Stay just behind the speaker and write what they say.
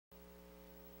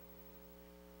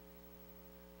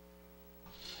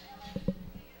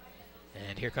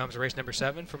Here comes race number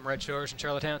 7 from Red Shores in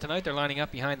Charlottetown tonight. They're lining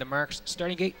up behind the marks.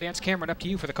 Starting gate, Vance Cameron, up to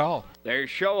you for the call.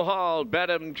 There's Show Hall,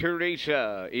 Bedham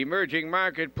Teresa. Emerging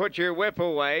Market, Put Your Whip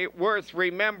Away. Worth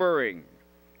Remembering.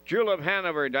 Julep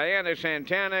Hanover, Diana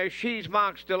Santana. She's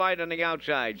Mock's Delight on the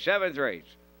outside. 7th race.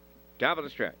 Top of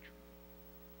the stretch.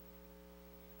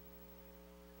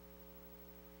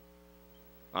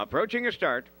 Approaching a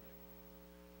start.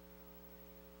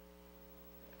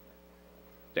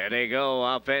 There they go,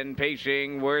 off and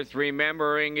pacing. Worth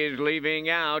Remembering is leaving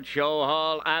out. Show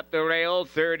Hall at the rail.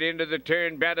 3rd into the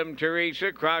turn, Bedham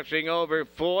Teresa crossing over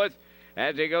 4th.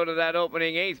 As they go to that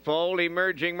opening 8th pole,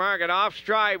 Emerging Market. Off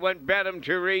stride went Bedham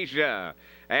Teresa.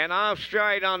 And off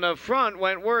stride on the front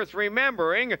went Worth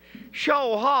Remembering.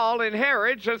 Show Hall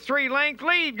inherits a 3-length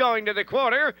lead going to the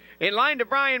quarter. In line to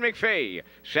Brian McPhee.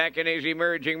 2nd is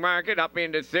Emerging Market. Up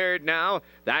into 3rd now.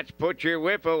 That's Put Your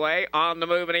Whip Away. On the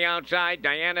move on the outside.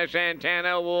 Diana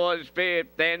Santana was 5th,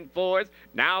 then 4th.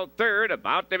 Now 3rd,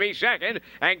 about to be 2nd.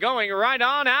 And going right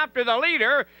on after the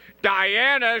leader,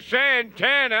 Diana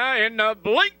Santana, in the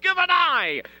blink of an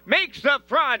eye, makes the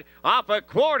front off a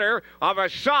quarter of a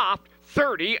soft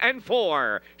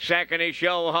 30-4. 2nd is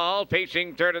Show Hall,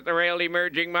 pacing 3rd at the rail,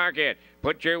 Emerging Market.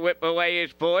 Put Your Whip Away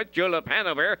is 4th. Julep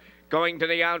Hanover going to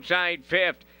the outside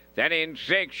 5th. Then in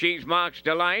 6th, She's Mock's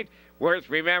Delight. Worth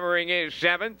Remembering is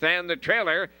 7th. And the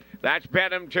trailer, that's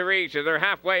Bedham Teresa. They're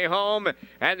halfway home,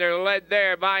 and they're led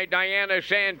there by Diana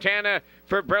Santana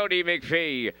for Brody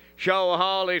McPhee. Show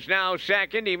Hall is now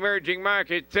 2nd. Emerging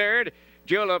Market 3rd.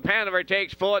 Julep Hanover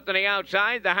takes 4th on the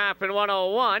outside. The half in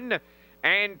 101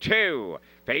 and 2.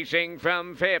 Pacing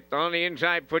from 5th on the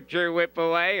inside, Put Your Whip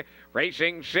Away.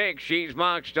 Racing 6th, She's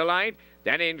Mock's Delight.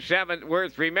 Then in 7th,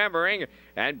 Worth Remembering.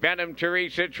 And Bedham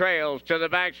Teresa trails to the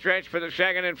backstretch for the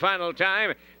 2nd and final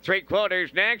time.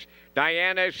 3/4 next.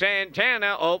 Diana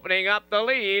Santana opening up the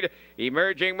lead.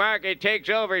 Emerging Market takes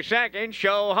over 2nd.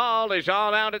 Show Hall is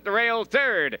all out at the rail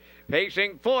 3rd.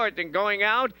 Pacing 4th and going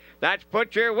out, that's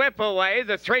Put Your Whip Away.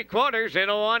 The 3/4 in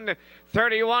a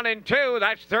 1:31-2.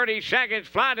 That's 30 seconds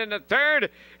flat in the 3rd.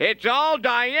 It's all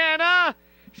Diana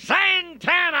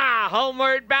Santana.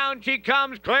 Homeward bound she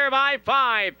comes, clear by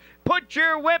 5. Put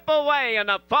Your Whip Away on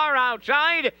the far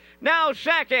outside. Now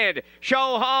 2nd.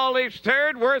 Show Hall is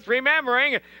 3rd. Worth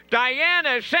Remembering.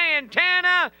 Diana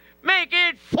Santana make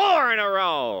it 4 in a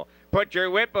row. Put Your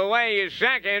Whip Away is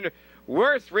 2nd.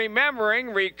 Worth Remembering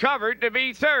recovered to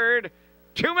be 3rd.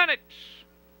 2 minutes,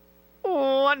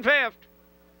 1/5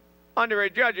 under a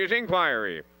judge's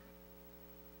inquiry.